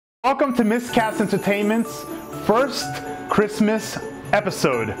Welcome to Miscast Entertainment's first Christmas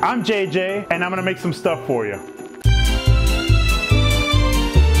episode. I'm JJ and I'm gonna make some stuff for you.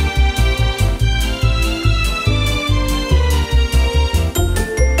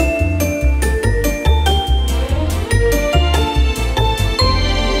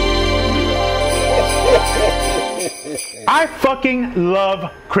 I fucking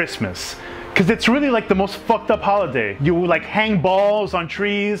love Christmas. Cause it's really like the most fucked up holiday. You like hang balls on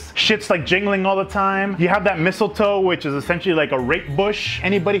trees, shit's like jingling all the time. You have that mistletoe, which is essentially like a rape bush.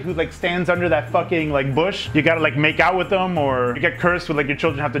 Anybody who like stands under that fucking like bush, you gotta like make out with them, or you get cursed with like your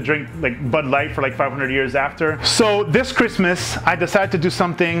children have to drink like Bud Light for like 500 years after. So this Christmas, I decided to do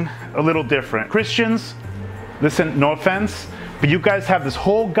something a little different. Christians, listen, no offense, but you guys have this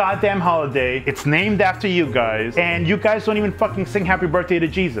whole goddamn holiday. It's named after you guys, and you guys don't even fucking sing happy birthday to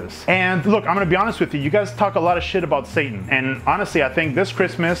Jesus. And look, I'm gonna be honest with you, you guys talk a lot of shit about Satan. And honestly, I think this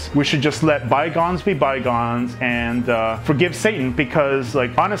Christmas, we should just let bygones be bygones and forgive Satan, because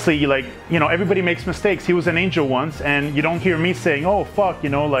like, honestly, like, you know, everybody makes mistakes. He was an angel once, and you don't hear me saying, oh fuck, you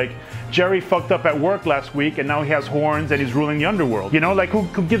know, like, Jerry fucked up at work last week and now he has horns and he's ruling the underworld. You know, like who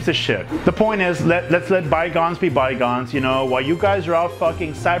gives a shit? The point is, let's let bygones be bygones, you know, while you guys are out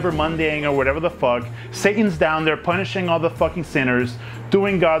fucking Cyber Mondaying or whatever the fuck, Satan's down there punishing all the fucking sinners,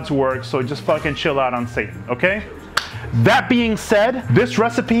 doing God's work, so just fucking chill out on Satan, okay? That being said, this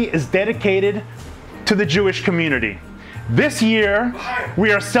recipe is dedicated to the Jewish community. This year,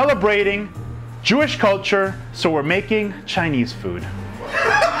 we are celebrating Jewish culture, so we're making Chinese food.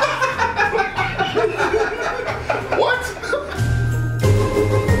 What?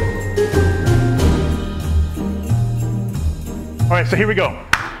 All right, so here we go.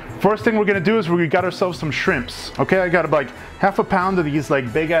 First thing we're gonna do is we got ourselves some shrimps. Okay, I got like half a pound of these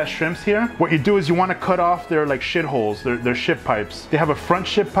like big ass shrimps here. What you do is you wanna cut off their like shit holes, their shit pipes. They have a front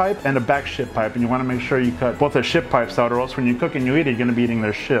shit pipe and a back shit pipe, and you wanna make sure you cut both their shit pipes out, or else when you cook and you eat it, you're gonna be eating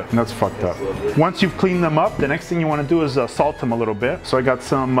their shit. And that's fucked up. Once you've cleaned them up, the next thing you wanna do is salt them a little bit. So I got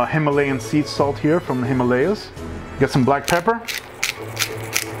some Himalayan sea salt here from the Himalayas. Get some black pepper,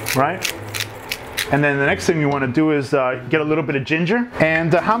 right? And then the next thing you want to do is get a little bit of ginger.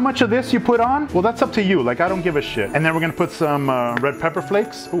 And how much of this you put on? Well, that's up to you. Like, I don't give a shit. And then we're going to put some red pepper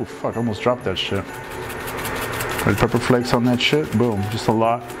flakes. Oh, fuck, I almost dropped that shit. Red pepper flakes on that shit. Boom, just a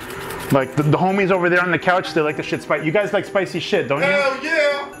lot. Like, the homies over there on the couch, they like the shit spicy. You guys like spicy shit, don't you? Hell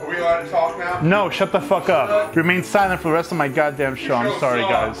yeah! Are we allowed to talk now? No, shut the fuck up. Remain silent for the rest of my goddamn show. I'm sorry,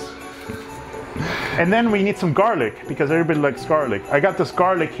 guys. And then we need some garlic, because everybody likes garlic. I got this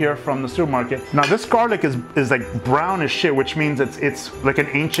garlic here from the supermarket. Now this garlic is like brown as shit, which means it's like an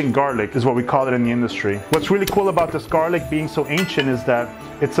ancient garlic is what we call it in the industry. What's really cool about this garlic being so ancient is that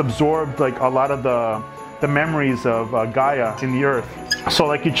it's absorbed like a lot of the memories of Gaia in the earth. So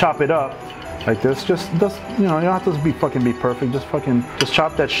like you chop it up like this, just you know, you don't have to be perfect, just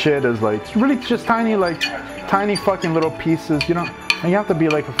chop that shit as like really just tiny fucking little pieces, you know. And you have to be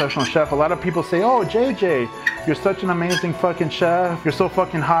like a professional chef. A lot of people say, oh, JJ, you're such an amazing fucking chef. You're so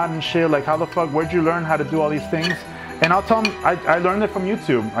fucking hot and shit. Like, how the fuck, where'd you learn how to do all these things? And I'll tell them, I learned it from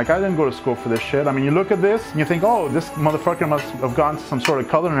YouTube. Like, I didn't go to school for this shit. I mean, you look at this and you think, oh, this motherfucker must have gone to some sort of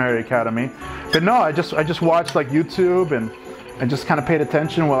culinary academy. But no, I just watched like YouTube, and I just kind of paid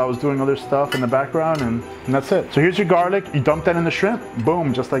attention while I was doing other stuff in the background, and that's it. So here's your garlic. You dump that in the shrimp.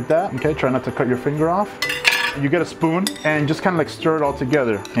 Boom, just like that. Okay, try not to cut your finger off. You get a spoon and just kind of like stir it all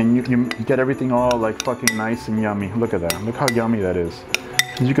together, and you get everything all like fucking nice and yummy. Look at that. Look how yummy that is.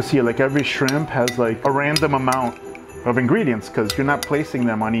 As you can see, like every shrimp has like a random amount of ingredients, because you're not placing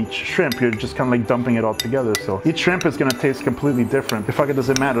them on each shrimp. You're just kind of like dumping it all together. So each shrimp is going to taste completely different. The fuck, it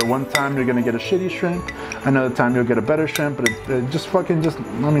doesn't matter. One time you're going to get a shitty shrimp, another time you'll get a better shrimp, but it just I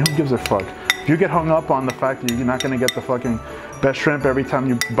mean, who gives a fuck? If you get hung up on the fact that you're not going to get the fucking best shrimp every time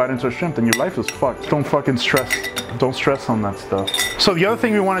you bite into a shrimp, then your life is fucked. Don't fucking stress. Don't stress on that stuff. So the other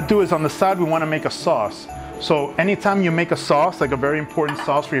thing we want to do is on the side, we want to make a sauce. So anytime you make a sauce, like a very important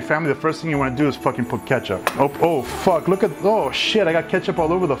sauce for your family, the first thing you want to do is fucking put ketchup. Oh fuck, look at, oh shit, I got ketchup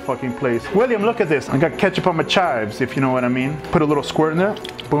all over the fucking place. William, look at this. I got ketchup on my chives, if you know what I mean. Put a little squirt in there.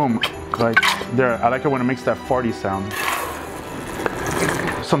 Boom. Like there. I like it when it makes that farty sound.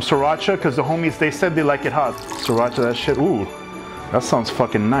 Some sriracha, because the homies, they said they like it hot. Sriracha, that shit, ooh, that sounds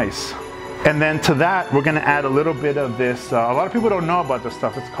fucking nice. And then to that, we're gonna add a little bit of this, a lot of people don't know about this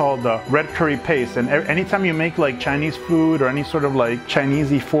stuff, it's called red curry paste. And anytime you make like Chinese food or any sort of like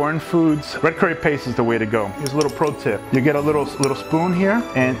Chinese-y foreign foods, red curry paste is the way to go. Here's a little pro tip. You get a little spoon here,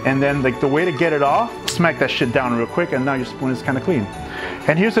 and then like the way to get it off, smack that shit down real quick, and now your spoon is kind of clean.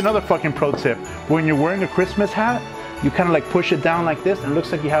 And here's another fucking pro tip. When you're wearing a Christmas hat, you kind of like push it down like this, and it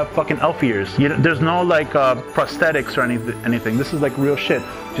looks like you have fucking elf ears. There's no like prosthetics or anything. This is like real shit.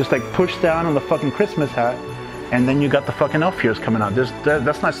 Just like push down on the fucking Christmas hat, and then you got the fucking elf ears coming out.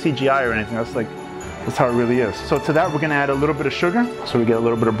 That's not CGI or anything. That's how it really is. So to that, we're gonna add a little bit of sugar. So we get a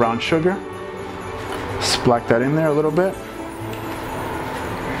little bit of brown sugar. Splack that in there a little bit.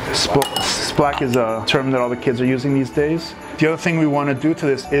 Splack is a term that all the kids are using these days. The other thing we want to do to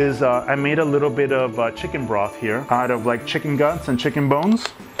this is I made a little bit of chicken broth here out of like chicken guts and chicken bones.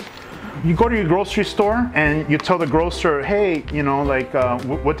 You go to your grocery store and you tell the grocer, hey, you know, like,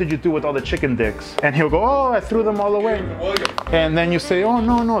 what did you do with all the chicken dicks? And he'll go, oh, I threw them all away. And then you say, oh,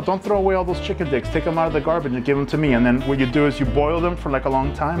 no, don't throw away all those chicken dicks. Take them out of the garbage and give them to me. And then what you do is you boil them for like a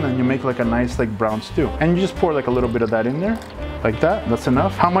long time, and you make like a nice like brown stew. And you just pour like a little bit of that in there. Like that, that's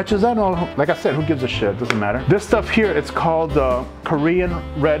enough. How much is that? Oh, like I said, who gives a shit? Doesn't matter. This stuff here, it's called Korean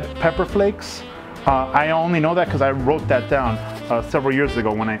red pepper flakes. I only know that because I wrote that down several years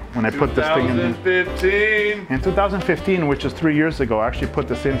ago when I put this thing in. 2015. In 2015, which is 3 years ago, I actually put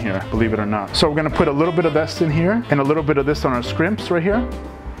this in here, believe it or not. So we're gonna put a little bit of this in here and a little bit of this on our scrimps right here.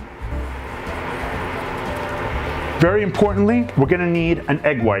 Very importantly, we're gonna need an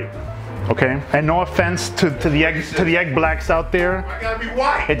egg white. Okay, and no offense to the egg blacks out there. I gotta be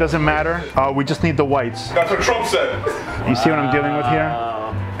white. It doesn't matter. We just need the whites. That's what Trump said. You see what I'm dealing with here?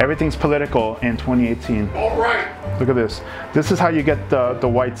 Everything's political in 2018. All right. Look at this. This is how you get the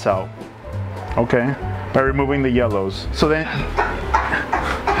whites out. Okay, by removing the yellows. So then,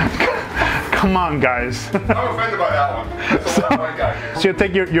 come on, guys. I'm offended by that one. That's a white guy here. So you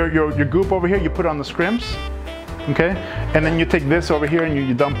take your goop over here, you put it on the scrimps. Okay, and then you take this over here and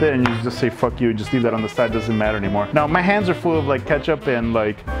you dump it and you just say fuck you, just leave that on the side, doesn't matter anymore. Now my hands are full of like ketchup and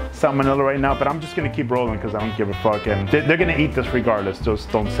like salmonella right now, but I'm just gonna keep rolling because I don't give a fuck, and they're gonna eat this regardless.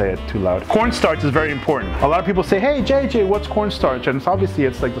 Just don't say it too loud. Cornstarch is very important. A lot of people say, hey JJ, what's cornstarch? And obviously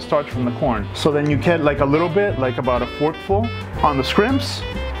it's like the starch from the corn. So then you get like a little bit, like about a forkful on the scrimps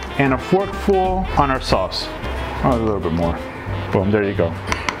and a forkful on our sauce. Oh, a little bit more. Boom, there you go.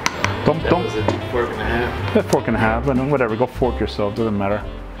 Don't. Fork and a half. A fork and a half, and whatever. Go fork yourself. Doesn't matter.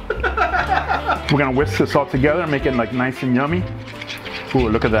 We're gonna whisk this all together, make it like nice and yummy. Ooh,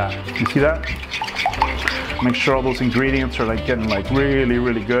 look at that. You see that? Make sure all those ingredients are like getting like really,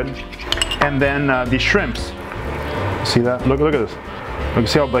 really good. And then the shrimps. See that? Look at this. Look,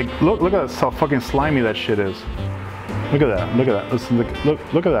 see how like look at this, how fucking slimy that shit is. Look at that. Look at that. Listen, look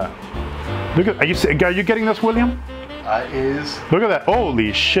at that. Look at. Are you getting this, William? Is. Look at that.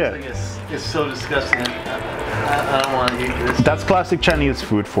 Holy shit. It's so disgusting. I don't want to eat this. That's classic Chinese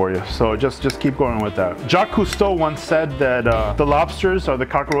food for you. So just keep going with that. Jacques Cousteau once said that the lobsters are the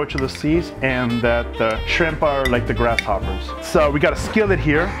cockroach of the seas and that the shrimp are like the grasshoppers. So we got a skillet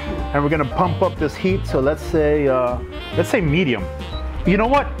here and we're gonna pump up this heat. So let's say medium. You know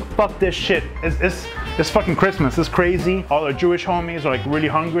what? Fuck this shit. It's fucking Christmas. It's crazy. All our Jewish homies are like really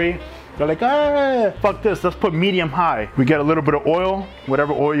hungry. They're like, ah, fuck this, let's put medium high. We get a little bit of oil,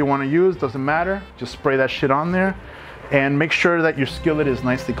 whatever oil you want to use, doesn't matter. Just spray that shit on there and make sure that your skillet is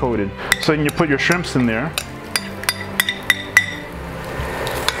nicely coated. So then you put your shrimps in there.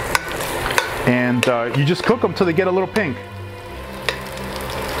 And you just cook them till they get a little pink.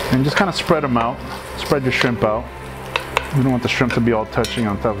 And just kind of spread them out. Spread your shrimp out. You don't want the shrimp to be all touching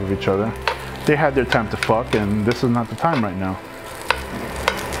on top of each other. They had their time to fuck and this is not the time right now.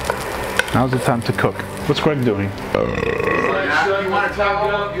 Now's the time to cook. What's Greg doing? You want a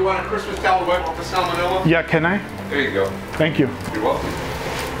towel? You want a Christmas towel wipe off the salmonella? Yeah, can I? There you go. Thank you. You're welcome.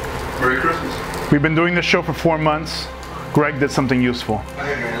 Merry Christmas. We've been doing this show for 4 months. Greg did something useful.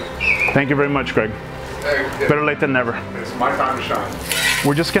 Hey, man. Thank you very much, Greg. Hey, Better late than never. it's my time to shine.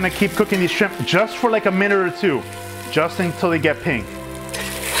 We're just gonna keep cooking these shrimp just for like a minute or two, just until they get pink.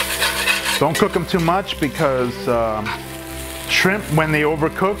 Don't cook them too much because shrimp, when they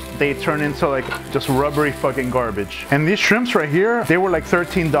overcook, they turn into like just rubbery fucking garbage. And these shrimps right here, they were like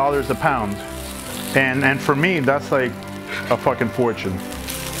 $13 a pound. And for me, that's like a fucking fortune.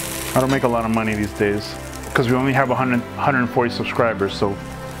 I don't make a lot of money these days because we only have 140 subscribers. So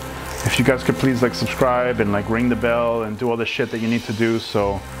if you guys could please like subscribe and like ring the bell and do all the shit that you need to do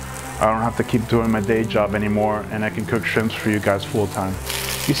so I don't have to keep doing my day job anymore and I can cook shrimps for you guys full time.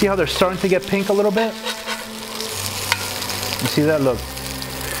 You see how they're starting to get pink a little bit? You see that? Look.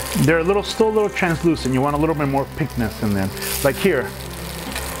 They're still a little translucent. You want a little bit more pinkness in them. Like here,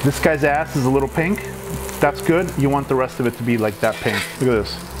 this guy's ass is a little pink. That's good. You want the rest of it to be like that pink. Look at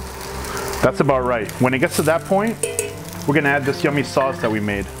this. That's about right. When it gets to that point, we're gonna add this yummy sauce that we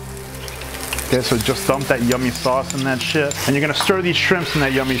made. Okay, so just dump that yummy sauce in that shit. And you're gonna stir these shrimps in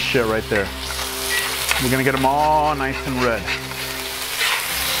that yummy shit right there. We're gonna get them all nice and red.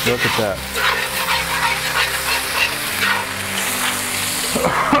 Look at that.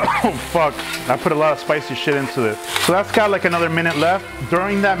 Oh fuck, I put a lot of spicy shit into this. So that's got like another minute left.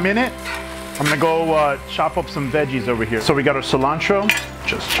 During that minute, I'm gonna go chop up some veggies over here. So we got our cilantro.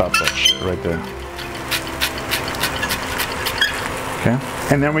 Just chop that shit right there. Okay.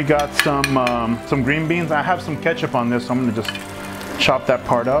 And then we got some green beans. I have some ketchup on this, so I'm gonna just chop that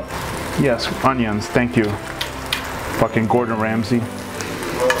part up. Yes, onions, thank you. Fucking Gordon Ramsay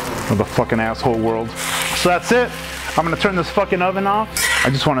of the fucking asshole world. So that's it. I'm gonna turn this fucking oven off. I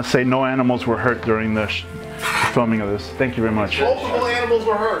just wanna say no animals were hurt during the filming of this. Thank you very much. Multiple animals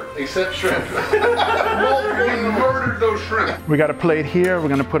were hurt, except shrimp. You murdered those shrimp. We got a plate here. We're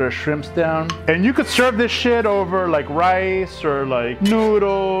gonna put our shrimps down. And you could serve this shit over like rice or like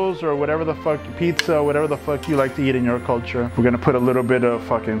noodles or whatever the fuck, pizza, whatever the fuck you like to eat in your culture. We're gonna put a little bit of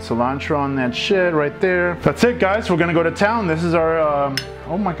fucking cilantro on that shit right there. That's it, guys. We're gonna go to town. This is our,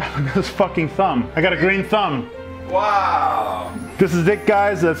 oh my God, look at this fucking thumb. I got a green thumb. Wow. This is it,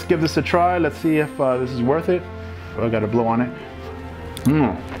 guys. Let's give this a try. Let's see if this is worth it. Oh, I gotta blow on it.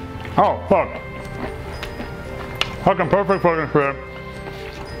 Oh, fuck. Fucking perfect fucking shit.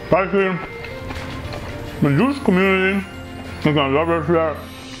 Actually, the juice community is gonna love this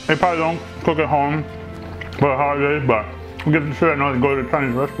shit. They probably don't cook at home for the holidays, but we get the shit. I know they go to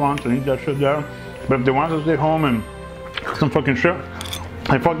Chinese restaurants and eat that shit there. But if they want to stay home and cook some fucking shit,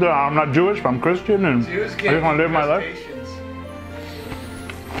 hey, fuck that. I'm not Jewish, but I'm Christian and I just wanna live my life.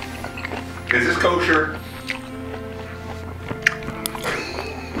 Is this kosher?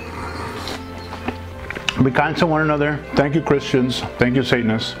 Be kind to one another. Thank you, Christians. Thank you,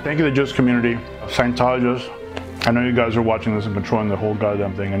 Satanists. Thank you, the Jewish community, Scientologists. I know you guys are watching this and controlling the whole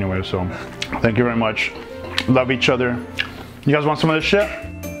goddamn thing anyway, so thank you very much. Love each other. You guys want some of this shit?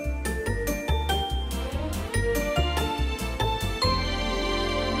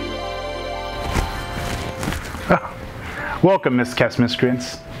 Welcome, Miscast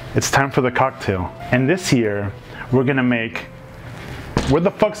Miscreants. It's time for the cocktail. And this year, we're gonna make... Where the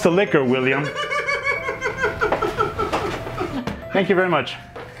fuck's the liquor, William? Thank you very much.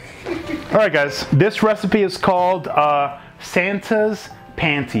 All right, guys. This recipe is called Santa's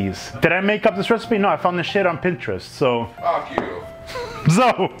Panties. Did I make up this recipe? No, I found this shit on Pinterest, so... Fuck you.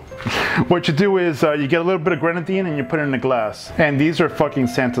 So, what you do is you get a little bit of grenadine and you put it in a glass. And these are fucking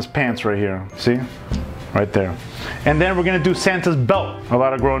Santa's pants right here. See? Right there. And then we're gonna do Santa's belt. A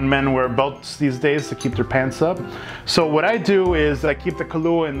lot of grown men wear belts these days to keep their pants up. So what I do is I keep the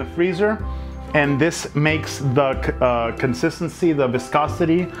Kahlua in the freezer, and this makes the consistency, the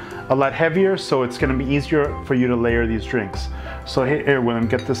viscosity, a lot heavier, so it's gonna be easier for you to layer these drinks. So here, William,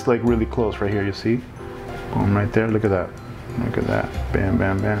 get this like really close right here, you see? Boom, right there, look at that. Look at that, bam,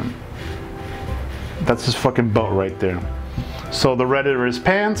 bam, bam. That's his fucking belt right there. So the red are his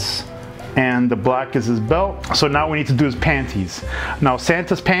pants, and the black is his belt. So now we need to do his panties. Now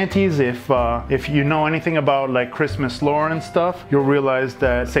Santa's panties, if you know anything about like Christmas lore and stuff, you'll realize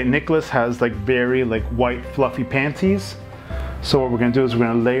that St. Nicholas has like very like white fluffy panties. So what we're gonna do is we're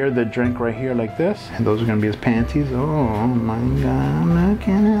gonna layer the drink right here like this, and those are gonna be his panties. Oh my God, look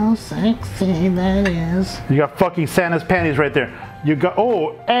at how sexy that is. You got fucking Santa's panties right there. You got,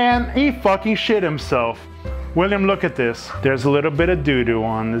 oh, and he fucking shit himself. William, look at this. There's a little bit of doo-doo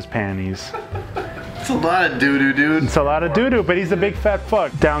on his panties. It's a lot of doo-doo, dude. It's a lot of doo-doo, but he's a big fat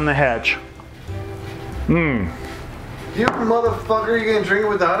fuck. Down the hatch. You motherfucker, you gonna drink it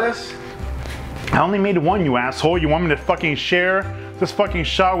without us? I only made one, you asshole. You want me to fucking share this fucking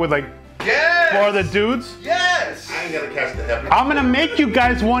shot with like four of the dudes? Yes! I ain't gonna catch the heaven. I'm gonna make you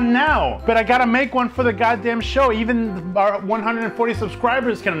guys one now, but I gotta make one for the goddamn show. Even our 140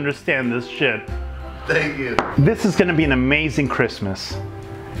 subscribers can understand this shit. Thank you. This is gonna be an amazing Christmas.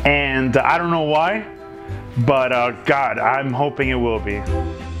 And I don't know why, but God, I'm hoping it will be.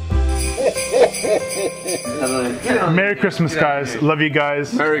 Merry Christmas, guys. Love you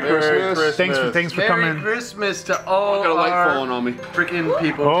guys. Merry Christmas. Thanks for coming. Merry Christmas to all I got a light our falling on me. freaking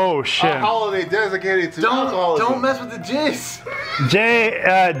people. Oh shit. A holiday dedicated to alcoholism. Don't mess with the jizz. Jay,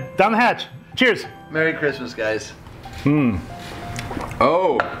 down the hatch. Cheers. Merry Christmas, guys.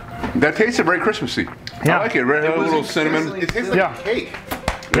 Oh, that tasted very Christmassy. Yeah. I like it. Right? A little cinnamon. It tastes like Yeah. a cake.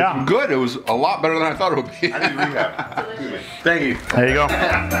 Yeah. Good. It was a lot better than I thought it would be. I need rehab. Thank you. There you go.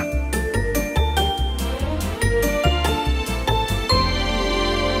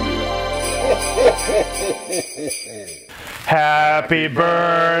 Happy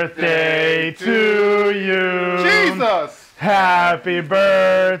birthday to you. Jesus! Happy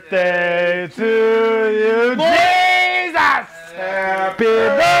birthday to you. Jesus! Happy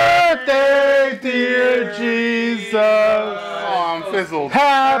birthday, dear Jesus. Oh, I'm fizzled.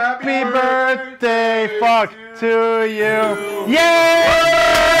 Happy birthday, fuck, to you. Yay!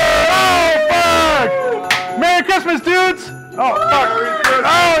 Oh, fuck! Merry Christmas, dudes! Oh, fuck.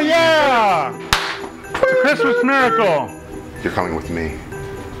 Oh, yeah! It's a Christmas miracle. You're coming with me.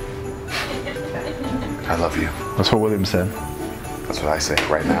 I love you. That's what William said. That's what I say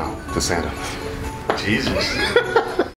right now to Santa. Jesus.